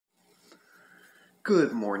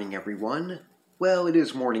Good morning, everyone. Well, it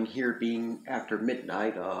is morning here, being after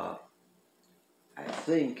midnight. I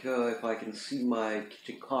think if I can see my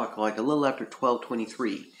kitchen clock, like a little after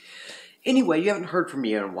 12:23. Anyway, you haven't heard from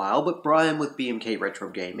me in a while, but Brian with BMK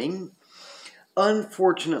Retro Gaming.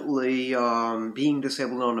 Unfortunately, being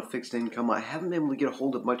disabled on a fixed income, I haven't been able to get a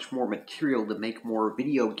hold of much more material to make more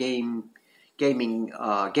gaming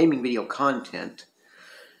video content.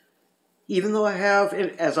 Even though I have,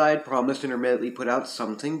 as I had promised, intermittently put out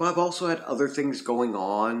something, but I've also had other things going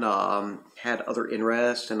on, had other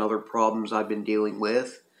interests and other problems I've been dealing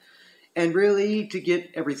with. And really, to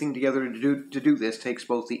get everything together to do this takes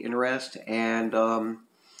both the interest and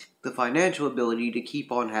the financial ability to keep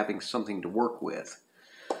on having something to work with.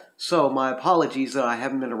 So my apologies that I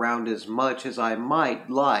haven't been around as much as I might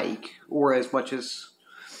like, or as much as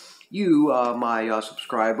you, my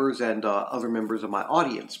subscribers, and other members of my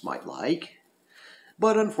audience might like.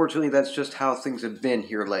 But unfortunately, that's just how things have been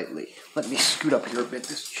here lately. Let me scoot up here a bit.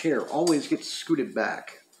 This chair always gets scooted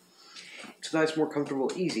back. It's a nice, more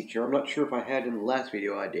comfortable, easy chair. I'm not sure if I had in the last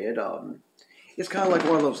video I did. It's kind of like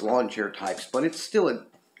one of those lawn chair types, but it's still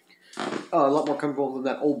a lot more comfortable than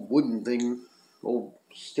that old wooden thing, old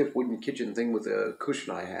stiff wooden kitchen thing with a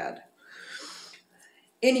cushion I had.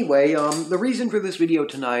 Anyway, the reason for this video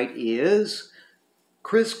tonight is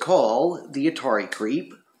Chris Call, the Atari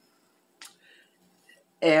creep,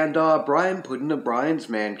 and Brian put into Brian's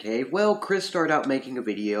man cave. Well, Chris started out making a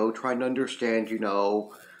video trying to understand,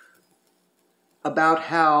 about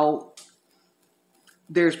how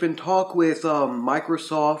there's been talk with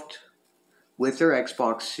Microsoft with their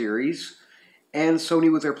Xbox Series and Sony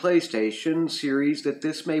with their PlayStation Series that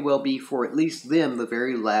this may well be for at least them the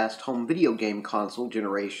very last home video game console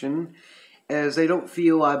generation, as they don't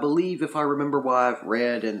feel, I believe, if I remember what I've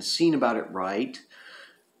read and seen about it right,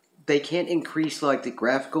 they can't increase like the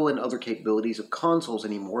graphical and other capabilities of consoles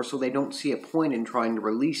anymore, so they don't see a point in trying to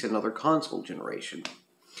release another console generation.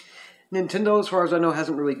 Nintendo, as far as I know,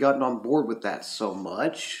 hasn't really gotten on board with that so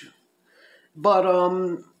much. But,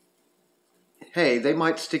 hey, they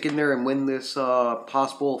might stick in there and win this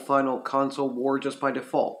possible final console war just by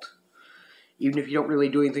default. Even if you don't really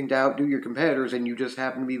do anything to outdo your competitors and you just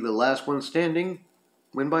happen to be the last one standing,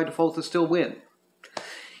 win by default is still win.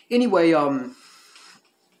 Anyway,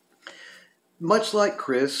 much like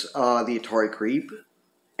Chris, the Atari creep,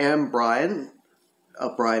 and Brian,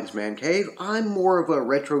 of Brian's Man Cave, I'm more of a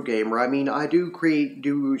retro gamer. I mean, I do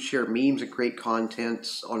share memes and create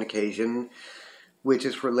content on occasion, which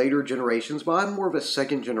is for later generations, but I'm more of a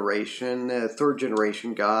second generation, third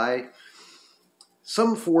generation guy.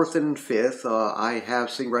 Some fourth and fifth, I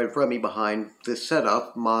have sitting right in front of me behind this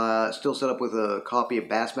setup, still set up with a copy of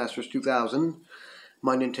Bassmasters 2000,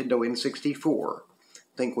 my Nintendo N64.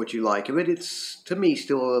 Think what you like of it. It's, to me,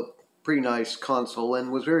 still a pretty nice console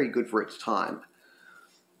and was very good for its time.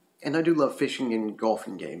 And I do love fishing and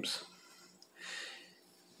golfing games.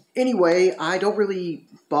 Anyway, I don't really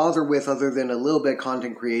bother with other than a little bit of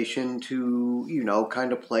content creation to,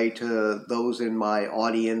 kind of play to those in my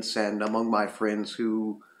audience and among my friends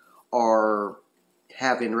who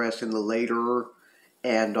have interest in the later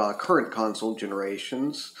and current console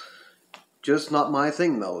generations. Just not my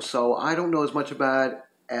thing, though, so I don't know as much about it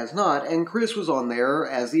as not. And Chris was on there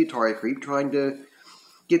as the Atari creep trying to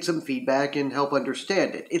get some feedback and help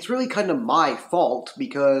understand it. It's really kind of my fault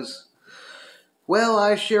because, well,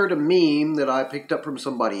 I shared a meme that I picked up from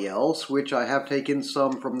somebody else, which I have taken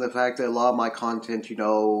some from the fact that a lot of my content,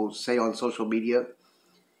 say on social media,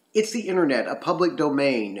 it's the internet, a public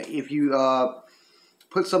domain. If you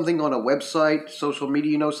put something on a website, social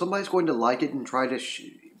media, somebody's going to like it and try to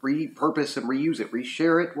repurpose and reuse it,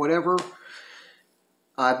 reshare it, whatever.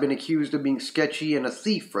 I've been accused of being sketchy and a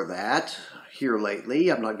thief for that here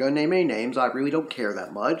lately. I'm not going to name any names. I really don't care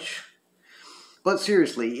that much. But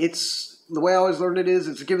seriously, the way I always learned it is,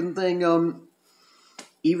 it's a given thing.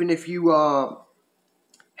 Even if you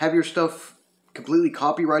have your stuff completely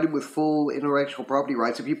copyrighted with full intellectual property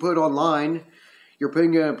rights, if you put it online, you're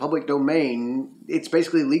putting it in a public domain, it's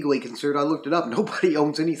basically legally considered, I looked it up, nobody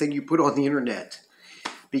owns anything you put on the internet,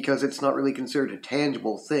 because it's not really considered a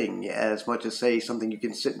tangible thing, as much as, say, something you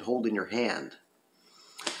can sit and hold in your hand.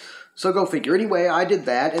 So go figure. Anyway, I did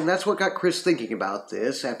that, and that's what got Chris thinking about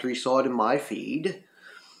this after he saw it in my feed.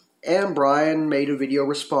 And Brian made a video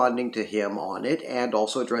responding to him on it, and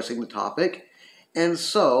also addressing the topic. And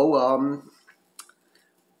so,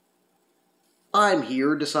 I'm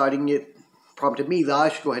here deciding it prompted me that I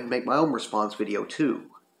should go ahead and make my own response video too.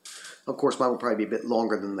 Of course, mine will probably be a bit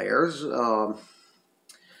longer than theirs.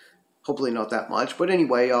 Hopefully not that much. But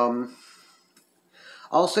anyway,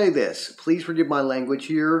 I'll say this. Please forgive my language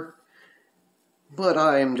here. But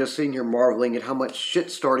I am just sitting here marveling at how much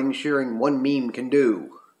shit-starting sharing one meme can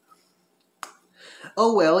do.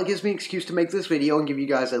 Oh well, it gives me an excuse to make this video and give you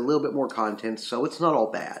guys a little bit more content, so it's not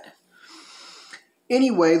all bad.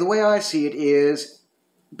 Anyway, the way I see it is,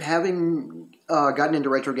 having gotten into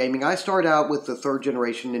retro gaming, I started out with the 3rd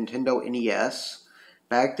generation Nintendo NES.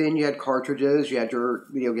 Back then you had cartridges, you had your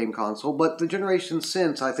video game console, but the generation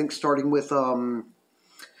since, I think starting with about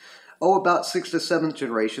 6th to 7th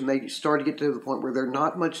generation, they started to get to the point where they're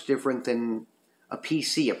not much different than a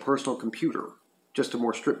PC, a personal computer, just a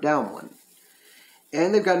more stripped down one.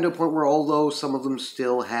 And they've gotten to a point where, although some of them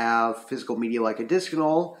still have physical media like a disc and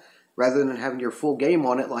all, rather than having your full game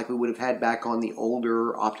on it like we would have had back on the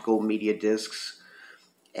older optical media discs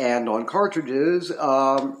and on cartridges,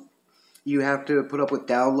 you have to put up with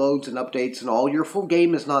downloads and updates and all. Your full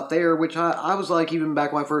game is not there, which I was like, even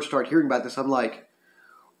back when I first started hearing about this, I'm like,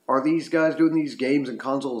 are these guys doing these games and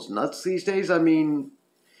consoles nuts these days? I mean,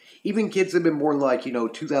 even kids that have been born like,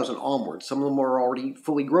 2000 onwards, some of them are already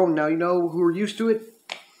fully grown now, who are used to it.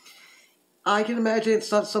 I can imagine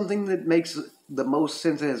it's not something that makes the most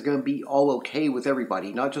sense and is going to be all okay with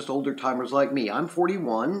everybody, not just older timers like me. I'm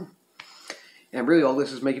 41, and really all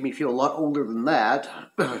this is making me feel a lot older than that.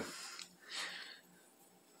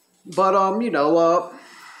 But,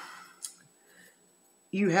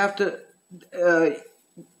 you have to...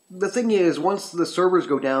 the thing is, once the servers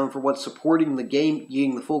go down for what's supporting the game,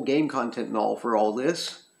 getting the full game content and all for all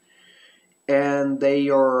this, and they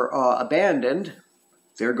are abandoned,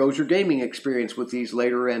 there goes your gaming experience with these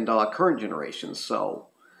later and current generations. So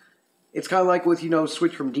it's kind of like with,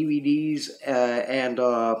 switch from DVDs and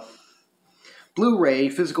Blu-ray,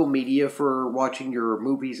 physical media for watching your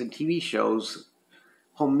movies and TV shows,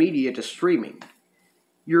 home media, to streaming.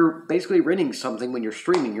 You're basically renting something when you're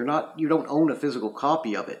streaming. You don't own a physical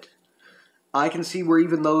copy of it. I can see where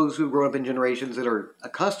even those who grow up in generations that are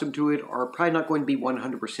accustomed to it are probably not going to be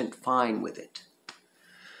 100% fine with it.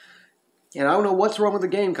 And I don't know what's wrong with the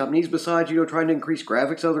game companies besides, trying to increase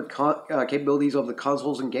graphics, other capabilities of the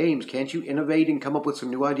consoles and games. Can't you innovate and come up with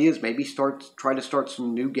some new ideas? Maybe try to start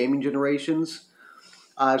some new gaming generations?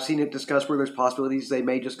 I've seen it discussed where there's possibilities they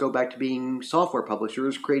may just go back to being software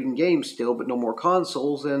publishers, creating games still, but no more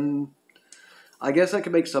consoles, and I guess that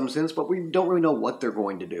could make some sense, but we don't really know what they're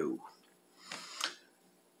going to do.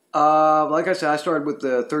 Like I said, I started with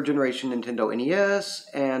the 3rd generation Nintendo NES,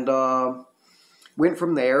 and went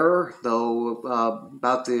from there, though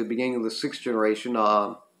about the beginning of the 6th generation,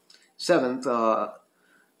 7th,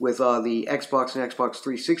 with the Xbox and Xbox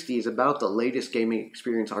 360 is about the latest gaming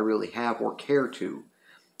experience I really have or care to.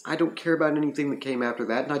 I don't care about anything that came after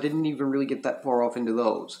that, and I didn't even really get that far off into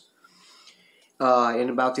those. In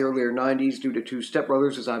about the earlier 90s, due to 2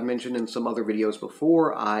 stepbrothers, as I've mentioned in some other videos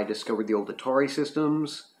before, I discovered the old Atari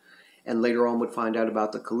systems, and later on would find out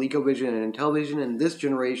about the ColecoVision and Intellivision, and this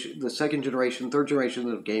generation, the 2nd generation, 3rd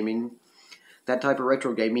generation of gaming, that type of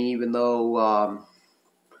retro gaming, even though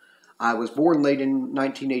I was born late in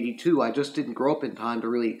 1982, I just didn't grow up in time to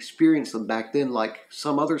really experience them back then like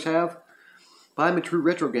some others have. But I'm a true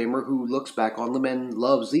retro gamer who looks back on them and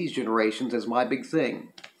loves these generations as my big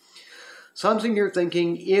thing. So I'm sitting here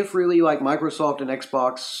thinking, if really like Microsoft and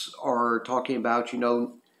Xbox are talking about,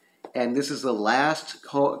 and this is the last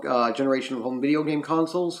generation of home video game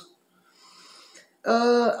consoles,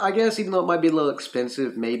 I guess even though it might be a little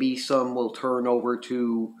expensive, maybe some will turn over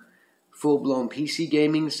to full-blown PC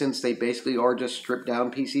gaming, since they basically are just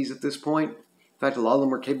stripped-down PCs at this point. In fact, a lot of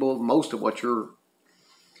them are capable of most of what your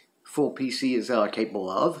full PC is capable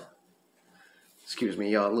of. Excuse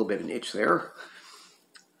me, a little bit of an itch there.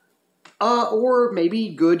 Or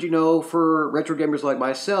maybe good, for retro gamers like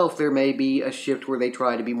myself, there may be a shift where they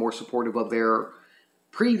try to be more supportive of their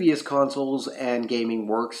previous consoles and gaming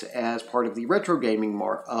works as part of the retro gaming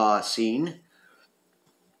scene.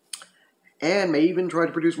 And may even try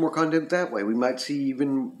to produce more content that way. We might see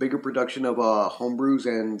even bigger production of homebrews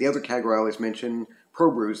and the other category I always mention, pro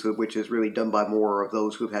brews, which is really done by more of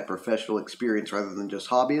those who have had professional experience rather than just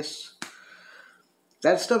hobbyists.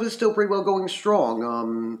 That stuff is still pretty well going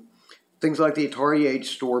strong. Things like the Atari Age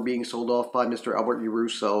store being sold off by Mr. Albert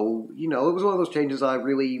Uruso, it was one of those changes I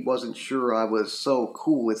really wasn't sure I was so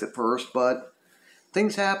cool with at first, but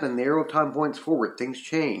things happen. The arrow of time points forward. Things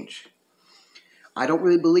change. I don't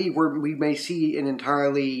really believe we may see an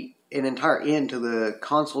entire end to the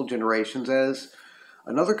console generations, as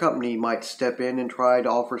another company might step in and try to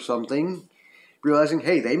offer something, realizing,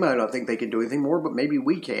 hey, they might not think they can do anything more, but maybe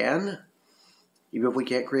we can. Even if we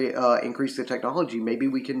can't increase the technology, maybe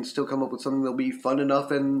we can still come up with something that'll be fun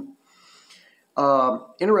enough and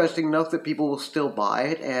interesting enough that people will still buy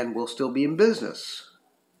it and will still be in business.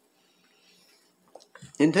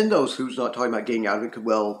 Nintendo's who's not talking about getting out of it could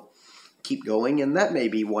well keep going, and that may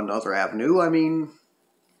be one other avenue. I mean,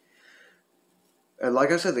 and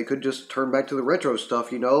like I said, they could just turn back to the retro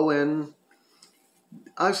stuff, and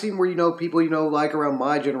I've seen where, people, like around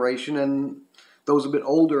my generation and those a bit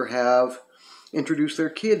older have introduced their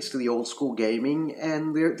kids to the old school gaming,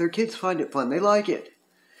 and their kids find it fun. They like it.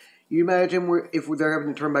 You imagine if they're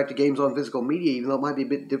having to turn back to games on physical media, even though it might be a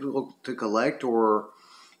bit difficult to collect or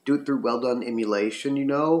do it through well-done emulation,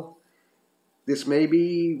 This may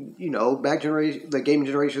be, the gaming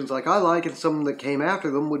generations like I like, and some that came after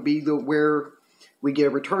them would be where we get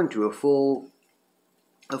a return to a full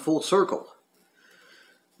circle.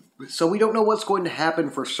 So we don't know what's going to happen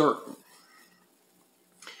for certain.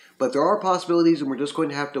 But there are possibilities, and we're just going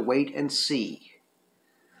to have to wait and see.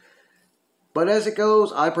 But as it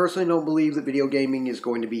goes, I personally don't believe that video gaming is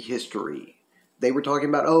going to be history. They were talking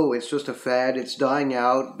about, it's just a fad, it's dying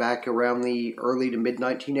out back around the early to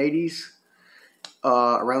mid-1980s.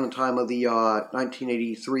 Around the time of the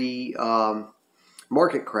 1983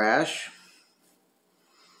 market crash,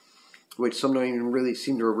 which some don't even really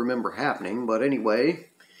seem to remember happening. But anyway,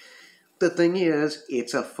 the thing is,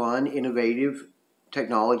 it's a fun, innovative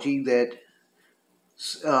technology that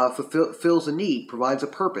fulfills a need, provides a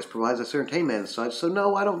purpose, provides a entertainment and such. So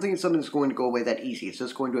no, I don't think it's something that's going to go away that easy. It's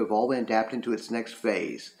just going to evolve and adapt into its next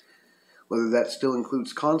phase. Whether that still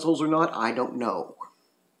includes consoles or not, I don't know.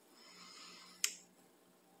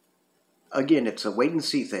 Again, it's a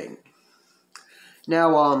wait-and-see thing.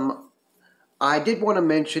 Now, I did want to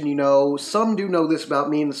mention, some do know this about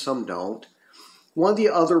me and some don't. One of the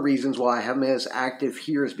other reasons why I haven't been as active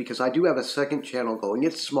here is because I do have a second channel going.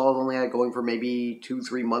 It's small, only had going for maybe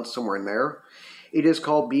 2-3 months, somewhere in there. It is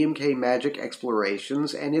called BMK Magic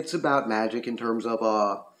Explorations, and it's about magic in terms of,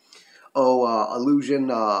 illusion,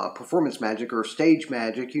 performance magic, or stage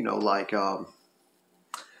magic, like,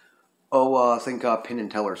 I think Penn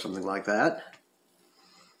and Teller or something like that.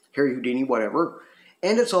 Harry Houdini, whatever.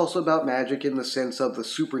 And it's also about magic in the sense of the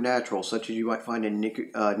supernatural, such as you might find in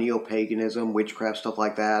neo-paganism, witchcraft, stuff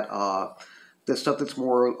like that. The stuff that's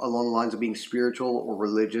more along the lines of being spiritual or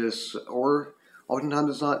religious, or oftentimes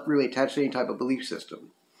it's not really attached to any type of belief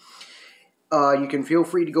system. You can feel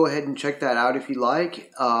free to go ahead and check that out if you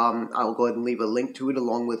like. I'll go ahead and leave a link to it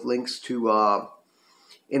along with links to...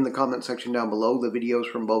 in the comment section down below, the videos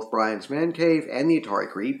from both Brian's Man Cave and the Atari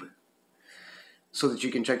Creep, so that you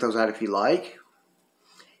can check those out if you like.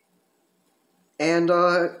 And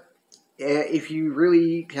if you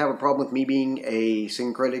really have a problem with me being a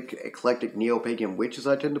syncretic, eclectic, neo-pagan witch, as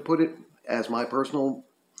I tend to put it, as my personal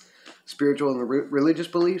spiritual and religious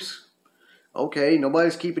beliefs, okay,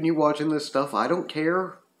 nobody's keeping you watching this stuff. I don't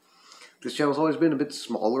care. This channel's always been a bit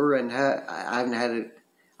smaller, and I haven't had it.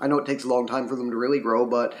 I know it takes a long time for them to really grow,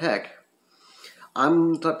 but heck,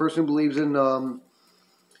 I'm the type of person who believes in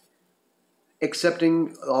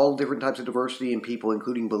accepting all different types of diversity in people,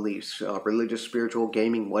 including beliefs, religious, spiritual,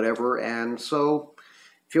 gaming, whatever. And so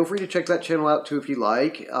feel free to check that channel out too if you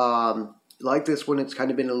like. Like this one, it's kind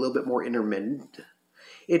of been a little bit more intermittent.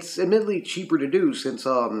 It's admittedly cheaper to do since,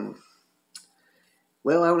 well,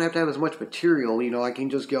 I don't have to have as much material. I can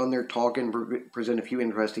just get on there, talk, and present a few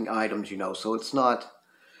interesting items, so it's not...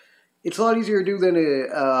 It's a lot easier to do than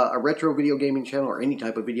a retro video gaming channel or any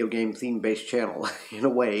type of video game theme-based channel, in a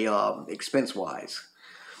way, expense-wise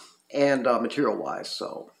and material-wise.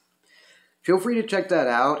 So feel free to check that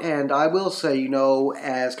out. And I will say,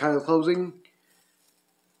 as kind of closing,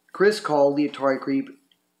 Chris called the Atari Creep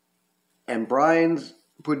and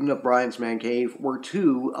putting up Brian's Man Cave were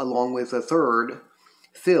two, along with a third,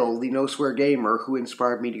 Phil, the No Swear Gamer, who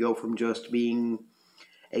inspired me to go from just being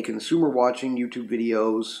a consumer watching YouTube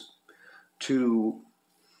videos to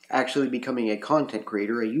actually becoming a content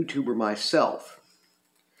creator, a YouTuber myself.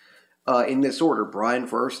 In this order, Brian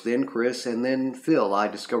first, then Chris, and then Phil. I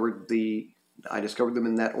discovered them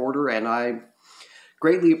in that order, and I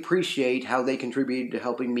greatly appreciate how they contributed to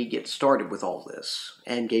helping me get started with all this,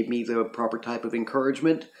 and gave me the proper type of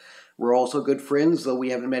encouragement. We're also good friends, though we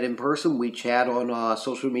haven't met in person. We chat on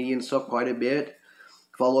social media and stuff quite a bit,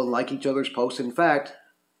 follow and like each other's posts. In fact,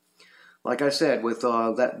 like I said, with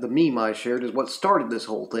the meme I shared is what started this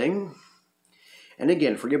whole thing. And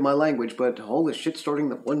again, forgive my language, but all the shit starting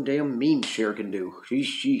that one damn meme share can do.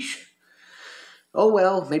 Sheesh, sheesh. Oh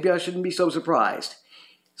well, maybe I shouldn't be so surprised.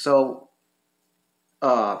 So,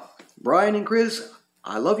 Brian and Chris,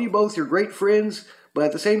 I love you both, you're great friends, but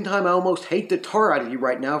at the same time I almost hate the tar out of you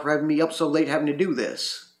right now for having me up so late having to do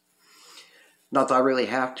this. Not that I really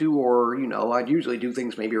have to, or, I'd usually do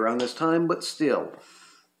things maybe around this time, but still.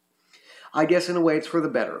 I guess in a way it's for the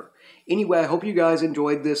better. Anyway, I hope you guys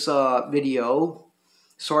enjoyed this video.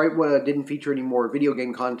 Sorry it didn't feature any more video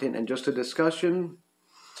game content and just a discussion.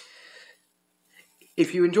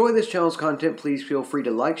 If you enjoy this channel's content, please feel free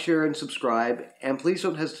to like, share, and subscribe. And please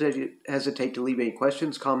don't hesitate to leave any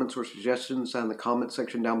questions, comments, or suggestions in the comment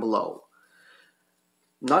section down below.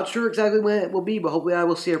 Not sure exactly when it will be, but hopefully I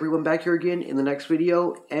will see everyone back here again in the next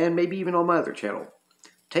video, and maybe even on my other channel.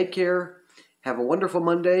 Take care, have a wonderful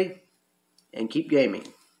Monday, and keep gaming.